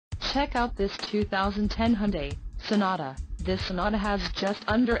Check out this 2010 Hyundai Sonata. This Sonata has just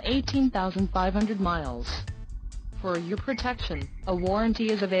under 18,500 miles. For your protection, a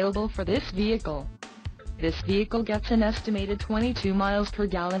warranty is available for this vehicle. This vehicle gets an estimated 22 miles per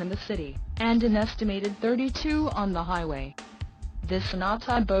gallon in the city, and an estimated 32 on the highway. This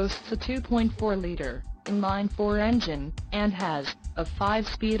Sonata boasts a 2.4-liter inline-4 engine, and has a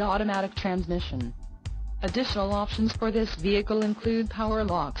 5-speed automatic transmission. Additional options for this vehicle include power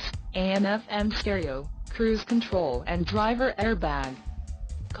locks, AM/FM stereo, cruise control and driver airbag.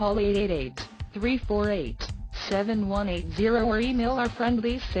 Call 888-348-7180 or email our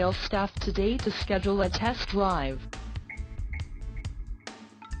friendly sales staff today to schedule a test drive.